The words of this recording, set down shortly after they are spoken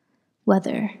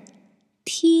weather.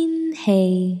 天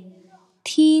氣，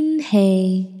天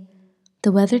氣。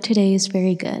The weather today is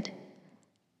very good.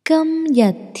 今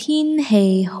日天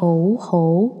氣好好。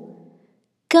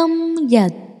今日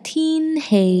天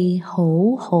氣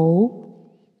好好。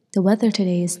The weather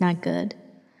today is not good.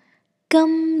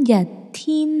 今日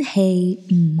天氣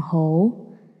唔好。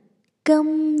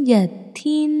今日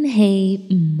天氣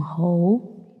唔好。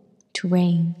To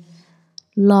rain.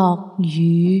 落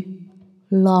雨，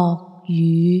落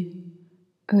雨。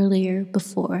Earlier,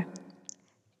 before.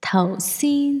 頭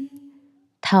先，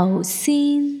頭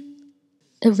先。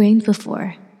It rained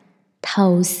before.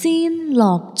 頭先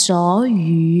落咗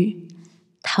雨，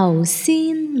頭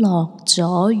先落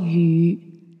咗雨。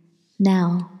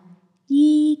Now,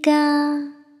 依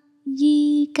家，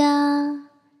依家。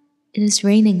It is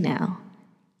raining now.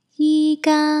 依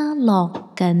家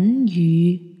落緊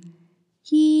雨，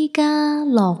依家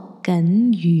落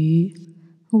緊雨。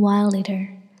A while later.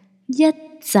 一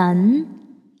陣，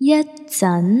一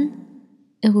陣。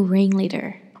It will rain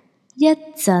later. 一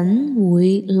陣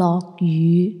會落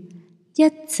雨，一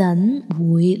陣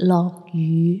會落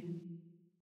雨。